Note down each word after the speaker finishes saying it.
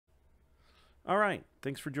All right,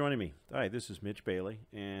 thanks for joining me. Hi, this is Mitch Bailey,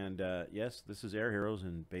 and yes, this is Air Heroes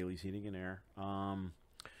and Bailey's Heating and Air.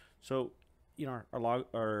 So,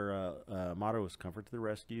 our motto is "Comfort to the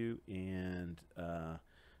Rescue," and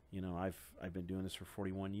I've been doing this for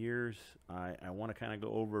 41 years. I want to kind of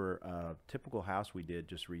go over a typical house we did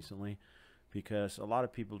just recently, because a lot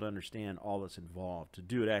of people don't understand all that's involved to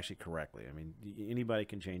do it actually correctly. I mean, anybody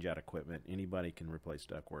can change out equipment, anybody can replace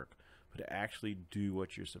ductwork, but to actually do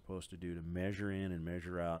what you're supposed to do, to measure in and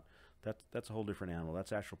measure out, that's a whole different animal.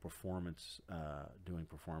 That's actual performance, doing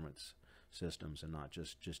performance systems and not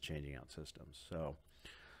just changing out systems. So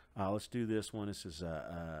let's do this one. This is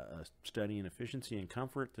a study in efficiency and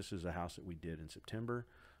comfort. This is a house that we did in September.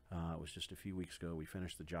 It was just a few weeks ago. We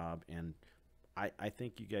finished the job, and I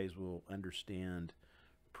think you guys will understand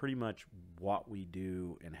pretty much what we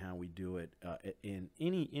do and how we do it. In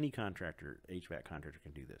any contractor, HVAC contractor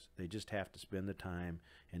can do this. They just have to spend the time,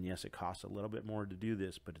 and yes, it costs a little bit more to do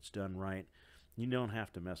this, but it's done right. You don't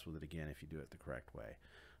have to mess with it again if you do it the correct way.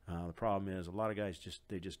 The problem is a lot of guys just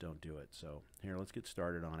don't do it. So here, let's get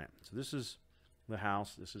started on it. So this is the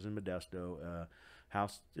house. This is in Modesto.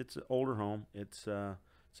 House. It's an older home. It's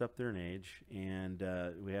up there in age, and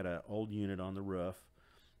we had an old unit on the roof.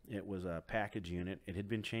 It was a package unit. It had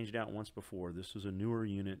been changed out once before. This was a newer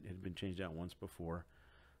unit. It had been changed out once before.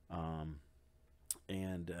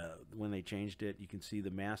 When they changed it, you can see the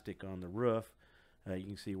mastic on the roof. You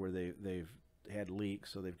can see where they've had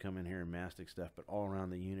leaks, so they've come in here and mastic stuff. But all around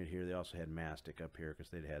the unit here, they also had mastic up here because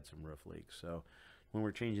they'd had some roof leaks. So when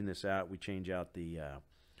we're changing this out, we change out the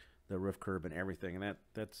roof curb and everything, and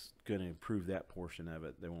that's going to improve that portion of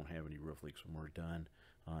it. They won't have any roof leaks when we're done.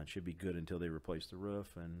 It should be good until they replace the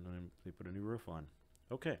roof and they put a new roof on.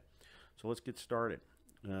 Okay, so let's get started.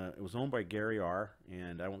 It was owned by Gary R.,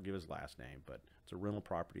 and I won't give his last name, but it's a rental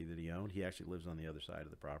property that he owned. He actually lives on the other side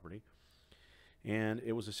of the property, and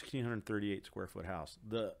it was a 1,638 square foot house.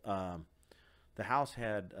 The house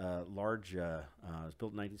had large. It was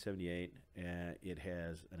built in 1978, and it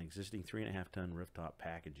has an existing 3.5 ton rooftop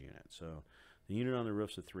package unit. So the unit on the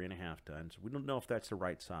roof's a 3.5 tons. We don't know if that's the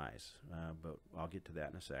right size, but I'll get to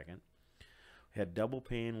that in a second. We had double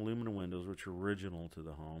pane aluminum windows, which are original to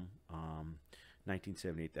the home.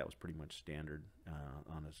 1978, that was pretty much standard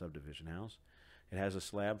on a subdivision house. It has a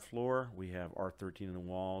slab floor. We have R13 in the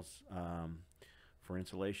walls for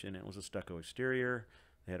insulation. It was a stucco exterior.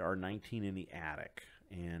 They had R19 in the attic,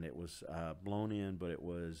 and it was blown in, but it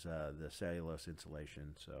was the cellulose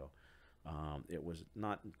insulation, so it was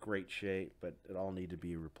not in great shape, but it all needed to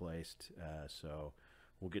be replaced. So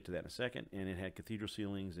we'll get to that in a second. And it had cathedral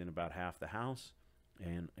ceilings in about half the house,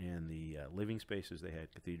 and the living spaces they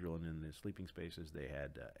had cathedral, and in the sleeping spaces they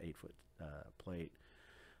had 8-foot plate.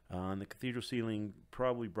 And the cathedral ceiling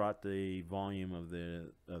probably brought the volume of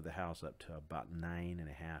the house up to about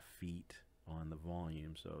 9.5 feet on the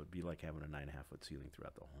volume, so it'd be like having a 9.5 foot ceiling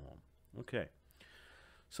throughout the home. Okay,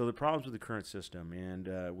 so the problems with the current system,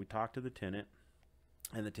 and we talked to the tenant,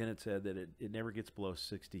 and the tenant said that it never gets below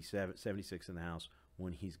 76 in the house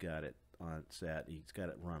when he's got it on set. He's got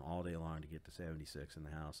it run all day long to get to 76 in the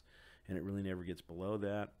house, and it really never gets below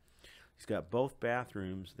that. He's got both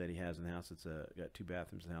bathrooms that he has in the house. It's got 2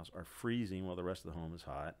 bathrooms in the house are freezing while the rest of the home is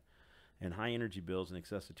hot, and high energy bills in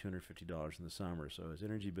excess of $250 in the summer. So his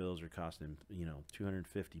energy bills are costing him, $250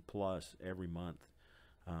 plus every month,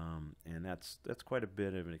 and that's quite a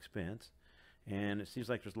bit of an expense. And it seems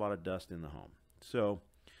like there's a lot of dust in the home. So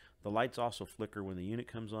the lights also flicker when the unit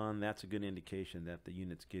comes on. That's a good indication that the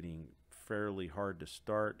unit's getting fairly hard to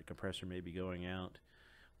start. The compressor may be going out,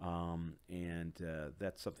 and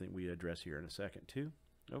that's something we address here in a second too.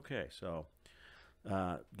 Okay, so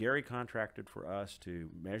Gary contracted for us to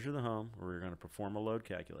measure the home. We're going to perform a load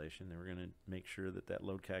calculation, and we're going to make sure that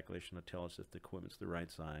load calculation will tell us if the equipment's the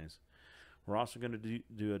right size. We're also going to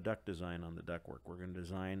do a duct design on the ductwork. We're going to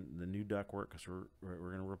design the new ductwork because we're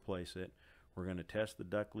going to replace it. We're going to test the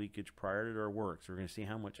duct leakage prior to our work. So we're going to see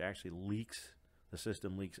how much actually the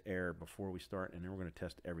system leaks air before we start, and then we're going to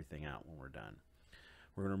test everything out when we're done.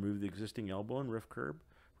 We're going to remove the existing elbow and roof curb,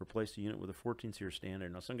 replace the unit with a 14 SEER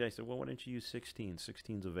standard. Now some guys said, well, why don't you use 16?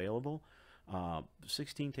 16's available.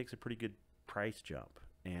 16 takes a pretty good price jump,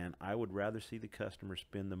 and I would rather see the customer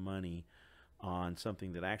spend the money on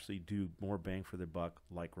something that actually do more bang for the buck,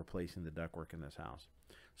 like replacing the ductwork in this house.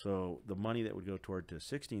 So the money that would go toward to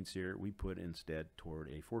 16 SEER, we put instead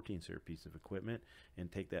toward a 14 SEER piece of equipment,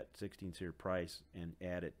 and take that 16 SEER price and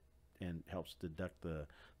add it, and helps deduct the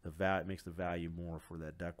value. It makes the value more for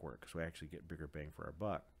that ductwork, so we actually get bigger bang for our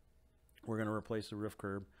buck. We're going to replace the roof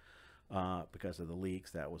curb because of the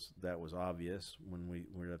leaks. That was obvious when we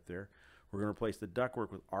were up there. We're going to replace the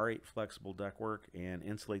ductwork with R8 flexible ductwork and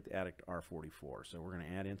insulate the attic to R44. So we're going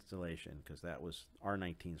to add installation because that was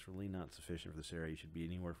R19 is really not sufficient for this area. You should be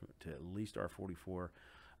anywhere from to at least R44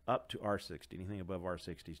 up to R60. Anything above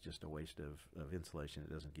R60 is just a waste of insulation.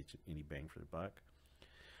 It doesn't get you any bang for the buck.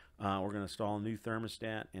 We're going to install a new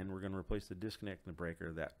thermostat, and we're going to replace the disconnect in the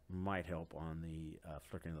breaker. That might help on the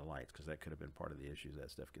flickering of the lights because that could have been part of the issue as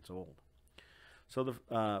that stuff gets old. So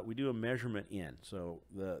we do a measurement in. So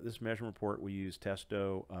this measurement report, we use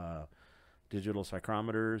Testo digital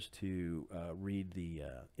psychrometers to read the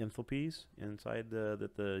enthalpies inside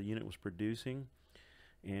that the unit was producing.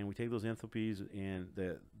 And we take those enthalpies, and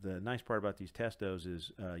the nice part about these Testos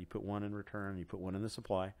is you put one in return, you put one in the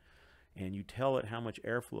supply, and you tell it how much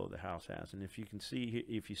airflow the house has. And if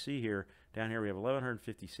you see here, down here we have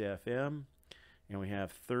 1150 CFM, and we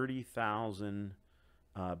have 30,000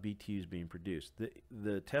 BTUs being produced.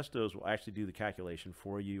 The Testos will actually do the calculation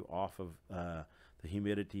for you off of the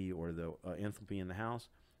humidity or the enthalpy in the house,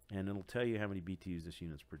 and it'll tell you how many BTUs this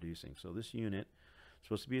unit's producing. So this unit is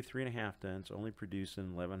supposed to be a 3.5 ton. It's only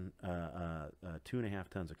producing 2.5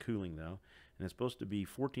 tons of cooling though, and it's supposed to be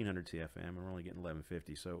 1400 CFM, and we're only getting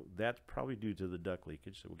 1150. So that's probably due to the duct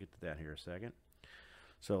leakage. So we'll get to that here in a second.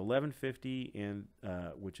 So 1150, and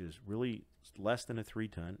which is really less than a 3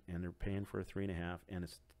 ton, and they're paying for a 3.5, and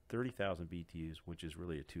it's 30,000 BTUs, which is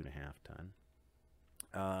really a 2.5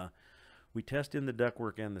 ton. We test in the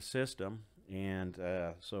ductwork and the system, and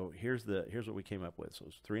so here's what we came up with. So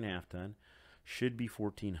it's 3.5 ton, should be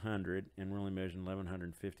 1400, and we're only measuring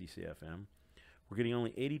 1150 CFM. We're getting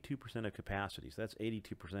only 82% of capacity, so that's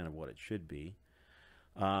 82% of what it should be.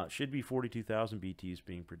 Should be 42,000 BTUs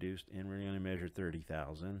being produced, and we're going to measure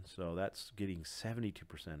 30,000, so that's getting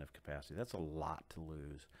 72% of capacity. That's a lot to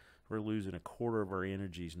lose. We're losing a quarter of our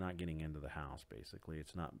energies not getting into the house, basically.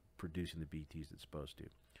 It's not producing the BTUs it's supposed to.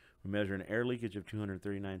 We measure an air leakage of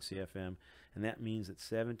 239 CFM, and that means that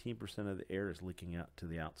 17% of the air is leaking out to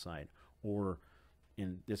the outside, or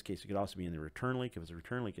in this case, it could also be in the return leak. If it's a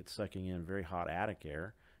return leak, it's sucking in very hot attic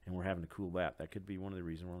air, and we're having to cool that. That could be one of the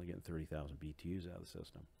reasons we're only getting 30,000 BTUs out of the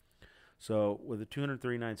system. So with the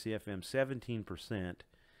 239 CFM, 17%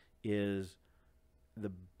 is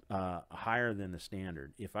the higher than the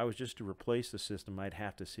standard. If I was just to replace the system, I'd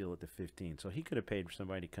have to seal it to 15. So he could have paid for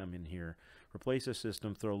somebody to come in here, replace the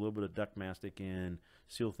system, throw a little bit of duct mastic in,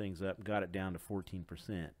 seal things up, got it down to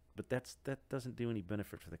 14%. But that doesn't do any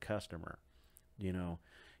benefit for the customer. You know,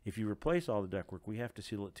 if you replace all the ductwork, we have to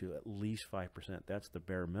seal it to at least 5%. That's the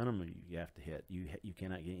bare minimum you have to hit. You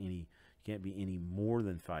cannot get any, you can't be any more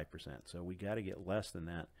than 5%. So we got to get less than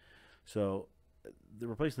that. So the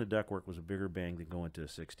replacing the ductwork was a bigger bang than going to a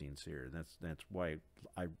 16 SEER. That's why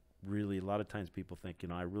I really, a lot of times people think, you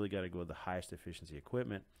know, I really got to go with the highest efficiency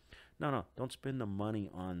equipment. No, don't spend the money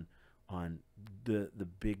on the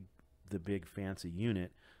big fancy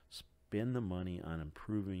unit. Spend the money on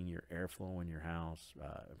improving your airflow in your house,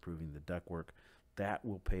 improving the ductwork. That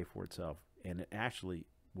will pay for itself, and it actually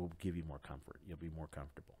will give you more comfort. You'll be more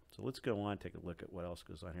comfortable. So let's go on, take a look at what else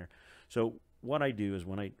goes on here. So what I do is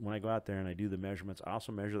when I go out there and I do the measurements, I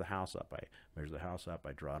also measure the house up. I measure the house up,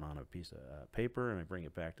 I draw it on a piece of paper, and I bring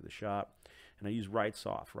it back to the shop. And I use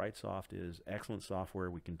RightSoft. RightSoft is excellent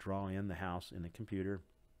software. We can draw in the house in the computer.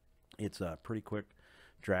 It's a pretty quick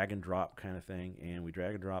drag and drop kind of thing, and we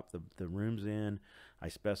drag and drop the rooms in. I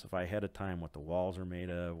specify ahead of time what the walls are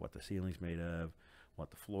made of, what the ceiling's made of,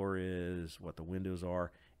 what the floor is, what the windows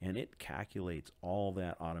are, and it calculates all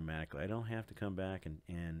that automatically. I don't have to come back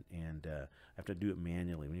and I have to do it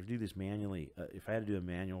manually. When you do this manually, if I had to do a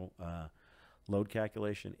manual load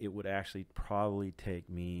calculation, it would actually probably take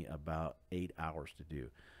me about 8 hours to do.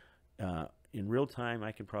 In real time,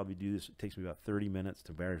 I can probably do this. It takes me about 30 minutes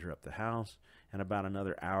to measure up the house, and about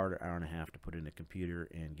another hour to hour and a half to put it in a computer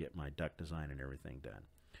and get my duct design and everything done.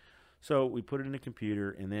 So we put it in a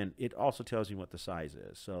computer, and then it also tells you what the size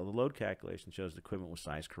is. So the load calculation shows the equipment was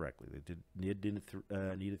sized correctly. It didn't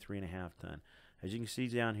need a 3.5 ton. As you can see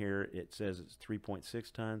down here, it says it's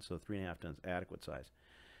 3.6 tons, so 3.5 tons adequate size.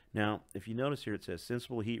 Now, if you notice here, it says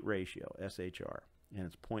sensible heat ratio, SHR, and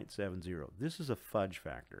it's 0.70. This is a fudge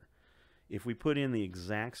factor. If we put in the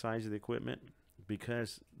exact size of the equipment,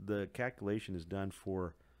 because the calculation is done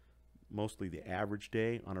for mostly the average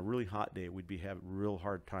day, on a really hot day, we'd be having a real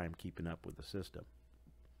hard time keeping up with the system.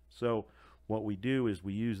 So what we do is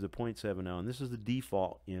we use the 0.70, and this is the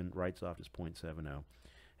default in RightSoft is 0.70,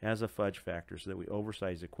 as a fudge factor so that we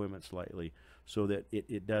oversize the equipment slightly so that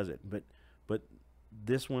it does it. But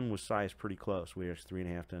this one was sized pretty close. We have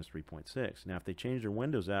 3.5 tons, 3.6. Now, if they change their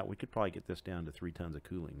windows out, we could probably get this down to 3 tons of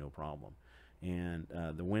cooling, no problem. And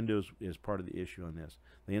the windows is part of the issue on this.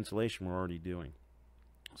 The insulation we're already doing.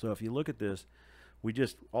 So if you look at this,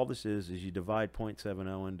 all this is you divide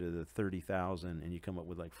 0.70 into the 30,000 and you come up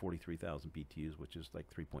with like 43,000 BTUs, which is like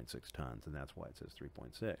 3.6 tons, and that's why it says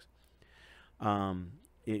 3.6.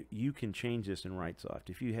 You can change this in RightSoft.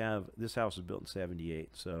 If you have, this house was built in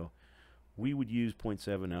 78, so we would use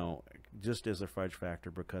 0.70 just as a fudge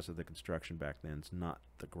factor because of the construction back then. It's not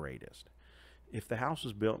the greatest. If the house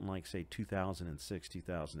was built in like say 2006,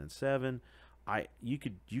 2007, you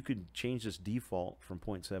could change this default from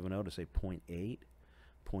 0.70 to say 0.8,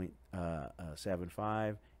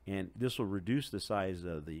 0.75, and this will reduce the size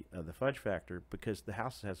of the fudge factor because the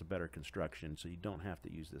house has a better construction, so you don't have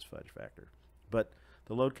to use this fudge factor. But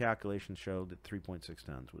the load calculation showed that 3.6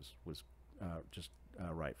 tons was just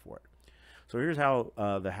right for it. So here's how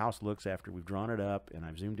the house looks after we've drawn it up and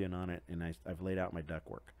I've zoomed in on it and I've laid out my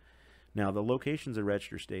ductwork. Now the locations of the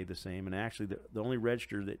register stayed the same, and actually the only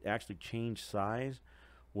register that actually changed size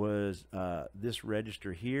was this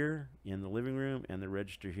register here in the living room and the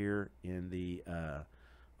register here in the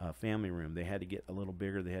family room. They had to get a little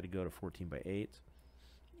bigger. They had to go to 14 by 8.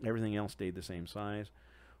 Everything else stayed the same size.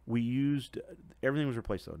 We used, everything was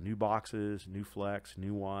replaced though. New boxes, new flex,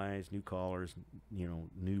 new Ys, new collars,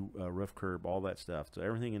 new roof curb, all that stuff. So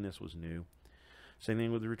everything in this was new. Same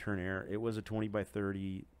thing with the return air. It was a 20 by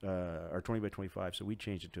 30 or 20 by 25, so we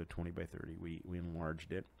changed it to a 20 by 30. We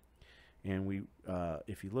enlarged it. And we,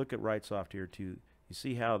 if you look at RightSoft here too, you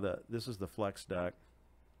see how this is the flex duct.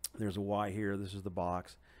 There's a Y here. This is the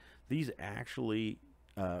box. These actually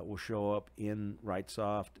will show up in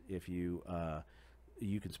RightSoft if you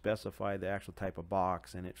you can specify the actual type of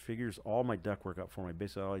box, and it figures all my ductwork up for me.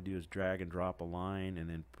 Basically, all I do is drag and drop a line and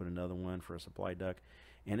then put another one for a supply duct,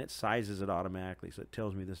 and it sizes it automatically. So it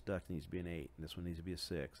tells me this duct needs to be an 8, and this one needs to be a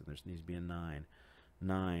 6, and this needs to be a 9.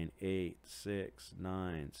 9, 8, 6,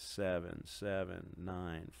 9, 7, 7,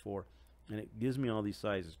 9, 4. And it gives me all these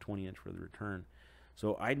sizes, 20 inch for the return.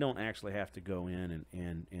 So I don't actually have to go in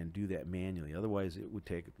and do that manually. Otherwise, it would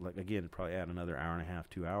take, like, again, probably add another hour and a half,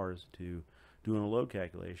 2 hours to doing a load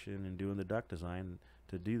calculation and doing the duct design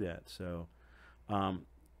to do that. So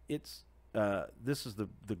this is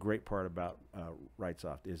the great part about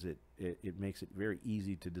RightSoft is it makes it very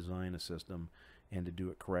easy to design a system and to do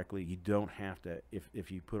it correctly. You don't have to,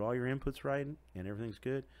 if you put all your inputs right and everything's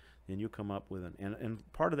good, then you'll come up with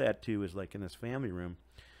and part of that too is like in this family room,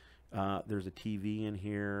 there's a TV in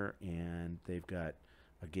here and they've got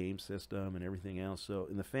a game system and everything else. So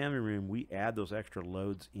in the family room, we add those extra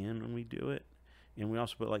loads in when we do it, and we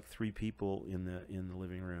also put like 3 people in the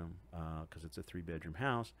living room because it's a 3-bedroom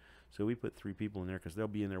house. So we put 3 people in there because they'll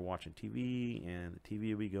be in there watching TV, and the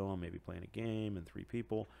TV will be going, maybe playing a game, and 3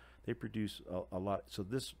 people. They produce a lot. So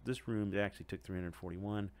this room actually took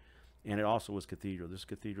 341, and it also was cathedral. This is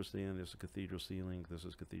cathedral ceiling, this is cathedral ceiling, this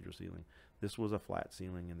is cathedral ceiling. This was a flat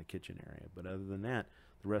ceiling in the kitchen area, but other than that,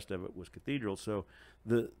 the rest of it was cathedral. So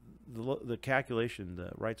the calculation,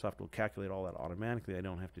 the RightSoft will calculate all that automatically. I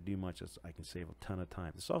don't have to do much. I can save a ton of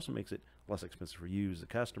time. This also makes it less expensive for you as a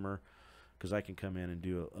customer because I can come in and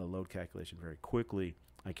do a load calculation very quickly.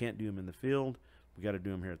 I can't do them in the field. We got to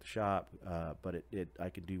do them here at the shop, but I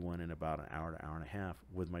could do one in about an hour to hour and a half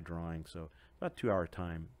with my drawing. So about 2-hour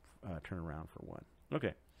time turnaround for one.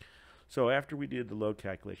 Okay. So after we did the load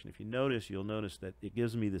calculation, if you notice, you'll notice that it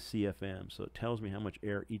gives me the CFM. So it tells me how much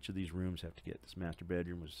air each of these rooms have to get. This master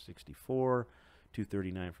bedroom was 64,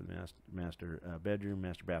 239 for the master bedroom.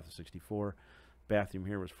 Master bath was 64. Bathroom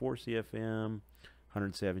here was 4 CFM,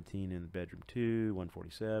 117 in bedroom 2,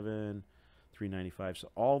 147, 395.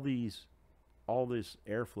 So all this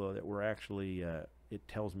airflow that we're actually, it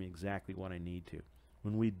tells me exactly what I need to.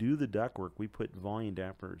 When we do the ductwork, we put volume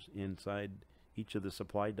dampers inside each of the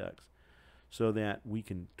supply ducts so that we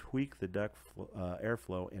can tweak the duct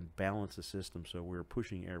airflow and balance the system, so we're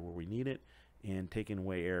pushing air where we need it and taking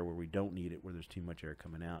away air where we don't need it, where there's too much air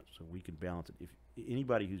coming out, so we can balance it. If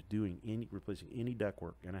anybody who's doing replacing any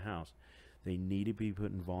ductwork in a house, they need to be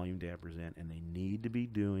putting volume dampers in, and they need to be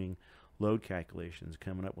doing load calculations,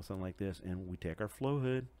 coming up with something like this. And we take our flow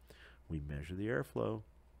hood, we measure the airflow,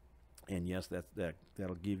 and yes,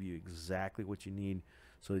 that'll give you exactly what you need,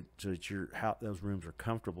 so that those rooms are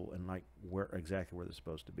comfortable and like exactly where they're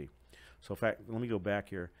supposed to be. So in fact, let me go back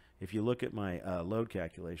here. If you look at my load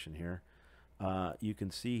calculation here, you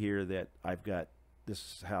can see here that I've got, this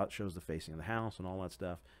is how it shows the facing of the house and all that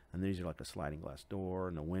stuff, and these are like a sliding glass door,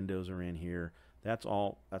 and the windows are in here. That's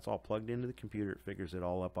all plugged into the computer. It figures it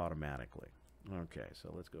all up automatically. Okay,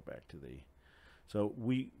 so let's go back to so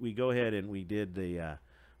we go ahead and we did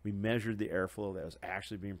we measured the airflow that was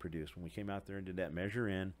actually being produced. When we came out there and did that measure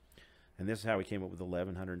in, And this is how we came up with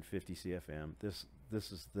 1150 CFM. This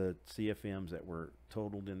is the CFMs that were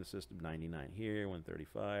totaled in the system. 99 here,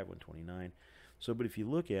 135, 129. So, but if you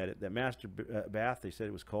look at it, that master bath, they said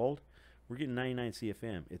it was cold. We're getting 99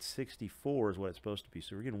 CFM. It's 64 is what it's supposed to be.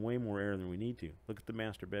 So we're getting way more air than we need to. Look at the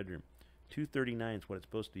master bedroom. 239 is what it's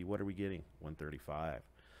supposed to be. What are we getting? 135.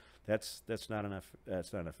 That's not enough.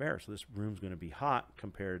 That's not enough air. So this room's going to be hot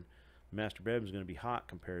compared. Master bedroom is going to be hot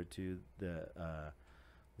compared to the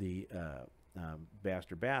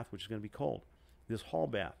master bath, which is going to be cold. This hall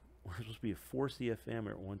bath, we're supposed to be a 4 CFM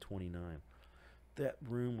at 129. That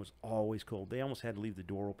room was always cold. They almost had to leave the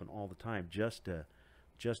door open all the time just to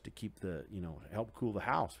keep the, help cool the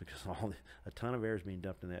house, because a ton of air is being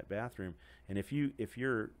dumped in that bathroom. And if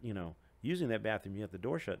you're using that bathroom, you have the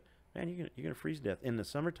door shut, man, you're gonna freeze to death in the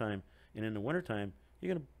summertime. And in the wintertime,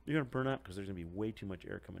 you're gonna burn up, because there's gonna be way too much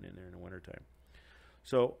air coming in there in the wintertime.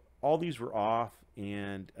 So all these were off,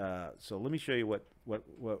 and so let me show you what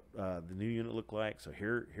the new unit looked like. So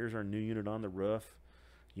here's our new unit on the roof.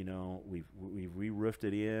 We've re-roofed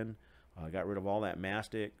it in, got rid of all that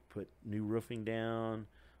mastic, put new roofing down.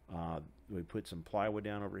 We put some plywood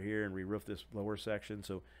down over here and re-roofed this lower section.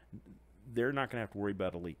 So they're not going to have to worry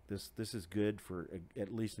about a leak. This is good for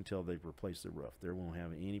at least until they've replaced the roof. They won't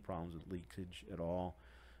have any problems with leakage at all.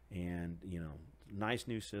 And nice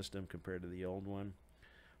new system compared to the old one.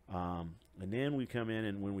 And then we come in,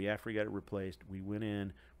 and after we got it replaced, we went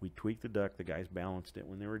in, we tweaked the duct. The guys balanced it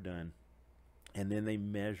when they were done, and then they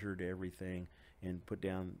measured everything and put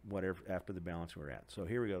down whatever after the balance we were at. So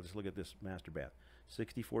here we go. Let's look at this master bath.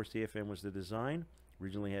 64 CFM was the design.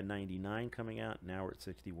 Originally had 99 coming out. Now we're at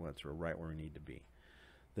 61, so we're right where we need to be.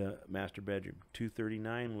 The master bedroom,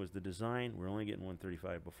 239 was the design. We're only getting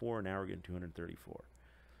 135 before. Now we're getting 234.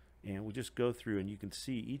 And we'll just go through, and you can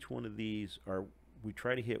see each one of these we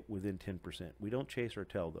try to hit within 10%. We don't chase our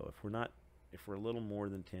tail, though. If we're a little more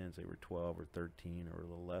than 10, say we're 12 or 13, or a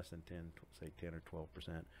little less than 10, say 10 or 12%,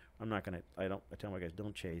 I tell my guys,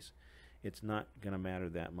 don't chase. It's not going to matter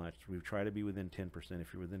that much. We try to be within 10%.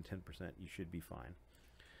 If you're within 10%, you should be fine.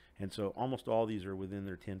 And so almost all these are within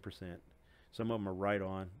their 10%. Some of them are right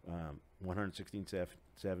on 116.7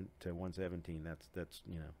 to 117.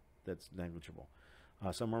 That's negligible.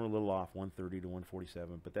 Some are a little off, 130 to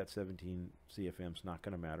 147, but that 17 CFM is not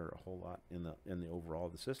going to matter a whole lot in the overall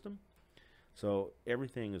of the system. So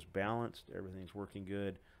everything is balanced, everything's working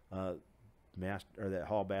good. That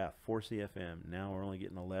hall bath, 4 CFM. Now we're only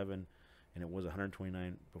getting 11, and it was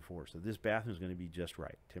 129 before. So this bathroom is going to be just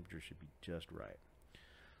right. Temperature should be just right.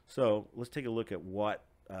 So let's take a look at what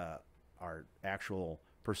our actual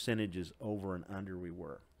percentages over and under we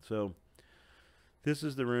were. So this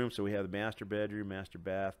is the room. So we have the master bedroom, master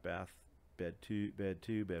bath, bed 2,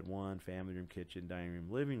 bed 1, family room, kitchen, dining room,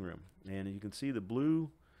 living room. And you can see the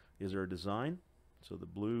blue is our design. So the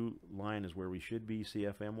blue line is where we should be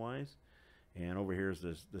CFM wise. And over here is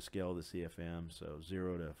the scale of the CFM, so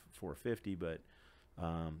 0 to 450. But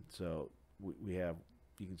so we have,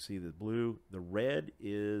 you can see the blue. The red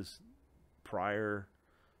is prior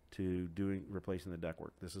to replacing the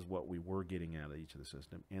ductwork. This is what we were getting out of each of the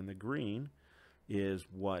system. And the green is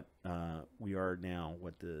what we are now,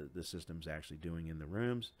 what the system's actually doing in the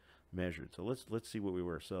rooms measured. So let's see what we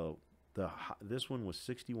were. So this one was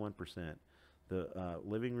 61%. The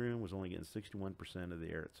living room was only getting 61% of the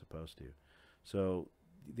air it's supposed to. So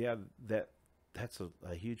yeah, that's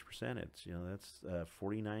a huge percentage. That's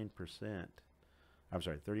 49%. I'm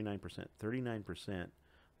sorry, 39%. 39%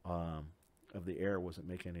 of the air wasn't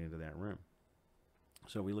making it into that room.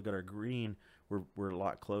 So we look at our green, we're a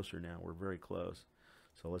lot closer now. We're very close.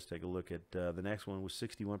 So let's take a look at the next one was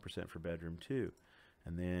 61% for bedroom 2.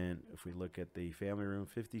 And then if we look at the family room,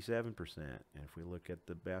 57%. And if we look at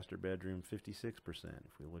the master bedroom, 56%.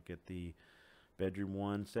 If we look at the bedroom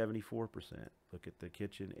 1, 74%. Look at the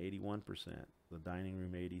kitchen, 81%. The dining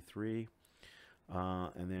room, 83%.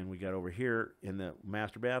 And then we got over here in the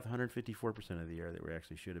master bath, 154% of the air that we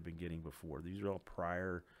actually should have been getting before. These are all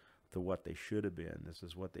prior to what they should have been. This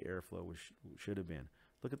is what the airflow should have been.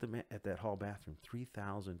 Look at that hall bathroom,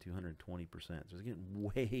 3,220%. So it's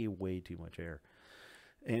getting way too much air.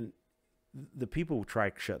 And the people will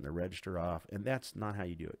try shutting the register off, and that's not how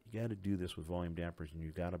you do it. You got to do this with volume dampers, and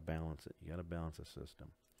you got to balance it. You got to balance the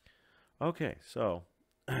system. Okay, so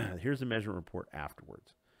here's the measurement report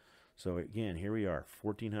afterwards. So again, here we are,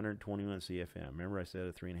 1,421 CFM. Remember I said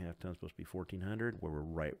a 3.5 ton is supposed to be 1,400? Well, we're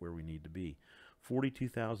right where we need to be.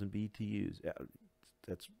 42,000 BTUs.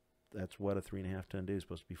 That's what a 3.5 ton is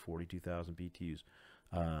supposed to be, 42,000 BTUs.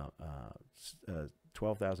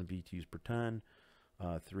 12,000 BTUs per ton.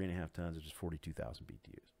 3.5 tons is just 42,000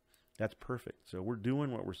 BTUs. That's perfect. So we're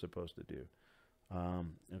doing what we're supposed to do.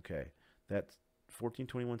 Okay, that's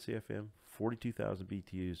 1421 CFM, 42,000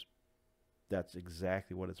 BTUs. That's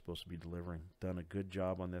exactly what it's supposed to be delivering. Done a good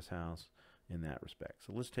job on this house in that respect.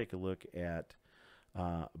 So let's take a look at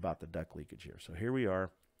about the duct leakage here. So here we are.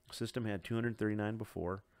 System had 239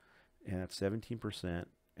 before, and that's 17%.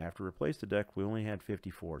 After replace the duct, we only had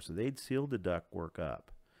 54. So they'd sealed the duct work up.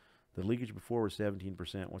 The leakage before was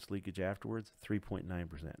 17%. What's leakage afterwards?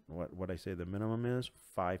 3.9%. What I say the minimum is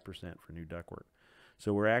 5% for new ductwork.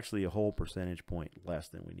 So we're actually a whole percentage point less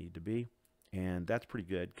than we need to be, and that's pretty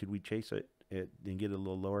good. Could we chase it and get it a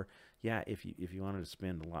little lower? Yeah, if you wanted to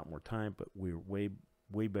spend a lot more time, but we're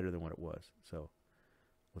way better than what it was. So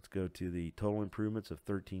let's go to the total improvements of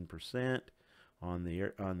 13% on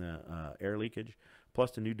the air leakage.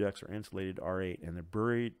 Plus the new ducts are insulated R8, and they're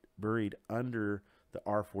buried under the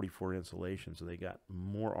R44 insulation, so they got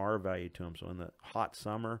more R value to them. So in the hot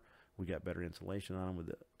summer, we got better insulation on them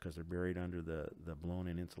because they're buried under the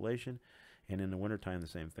blown-in insulation. And in the wintertime, the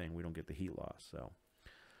same thing. We don't get the heat loss. So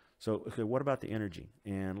okay, what about the energy?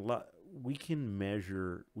 And we can't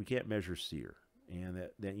measure SEER. And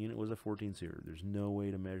that unit was a 14 SEER. There's no way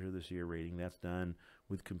to measure the SEER rating. That's done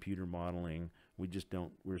with computer modeling. We just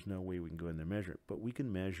don't. There's no way we can go in there and measure it. But we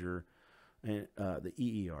can measure the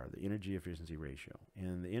EER, the energy efficiency ratio.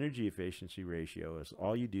 And the energy efficiency ratio is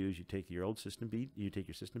all you do is you take your system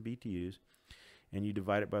BTUs, and you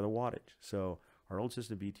divide it by the wattage. So our old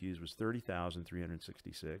system BTUs was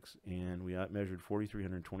 30,366, and we measured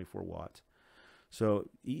 4,324 watts. So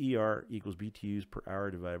EER equals BTUs per hour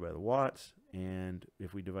divided by the watts, and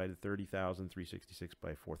if we divided 30,366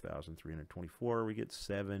 by 4,324, we get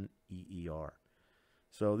 7 EER.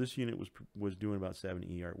 So this unit was doing about 7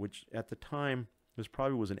 EER, which at the time this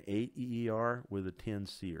probably was an 8 EER with a 10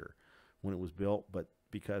 SEER when it was built, but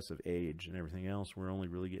because of age and everything else, we're only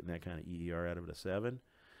really getting that kind of EER out of it, a 7.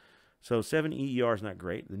 So 7 EER is not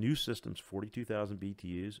great. The new system's 42,000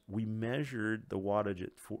 BTUs. We measured the wattage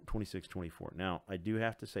at 2624. Now, I do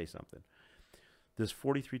have to say something. This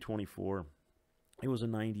 4324, it was a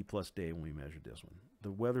 90-plus day when we measured this one.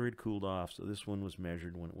 The weather had cooled off, so this one was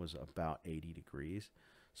measured when it was about 80 degrees.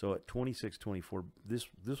 So at 2624, this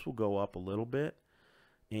will go up a little bit,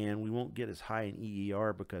 and we won't get as high in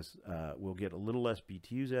EER because we'll get a little less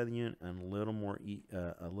BTUs out of the unit and a little more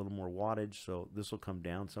wattage. So this will come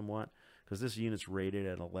down somewhat because this unit's rated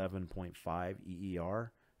at 11.5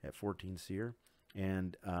 EER at 14 SEER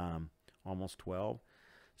and almost 12.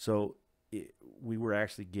 So we were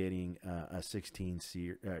actually getting a 16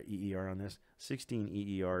 EER on this. 16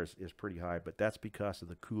 EER is pretty high, but that's because of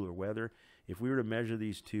the cooler weather. If we were to measure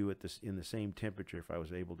these two in the same temperature, if I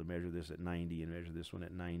was able to measure this at 90 and measure this one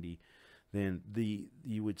at 90, then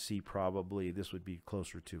you would see probably this would be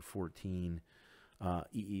closer to 14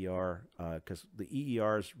 EER because the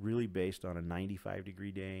EER is really based on a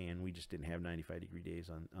 95-degree day, and we just didn't have 95-degree days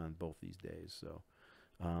on both these days. So,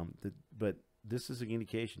 but this is an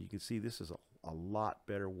indication. You can see this is a lot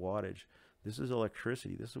better wattage. This is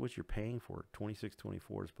electricity. This is what you're paying for,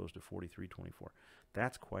 2624 as opposed to 4324.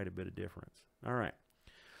 That's quite a bit of difference. All right.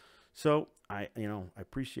 So I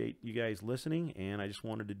appreciate you guys listening, and I just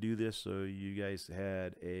wanted to do this so you guys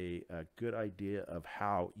had a good idea of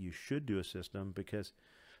how you should do a system, because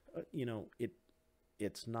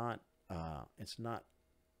it's not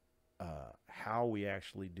how we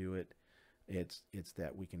actually do it. It's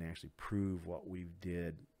that we can actually prove what we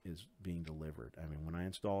did is being delivered. I mean, when I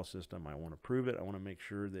install a system, I want to prove it. I want to make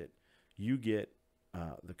sure that you get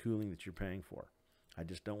the cooling that you're paying for. I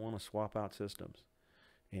just don't want to swap out systems.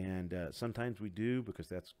 And sometimes we do,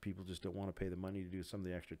 because people just don't want to pay the money to do some of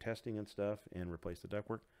the extra testing and stuff and replace the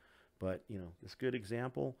ductwork. But it's a good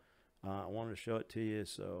example. I wanted to show it to you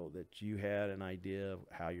so that you had an idea of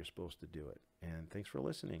how you're supposed to do it. And thanks for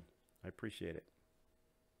listening. I appreciate it.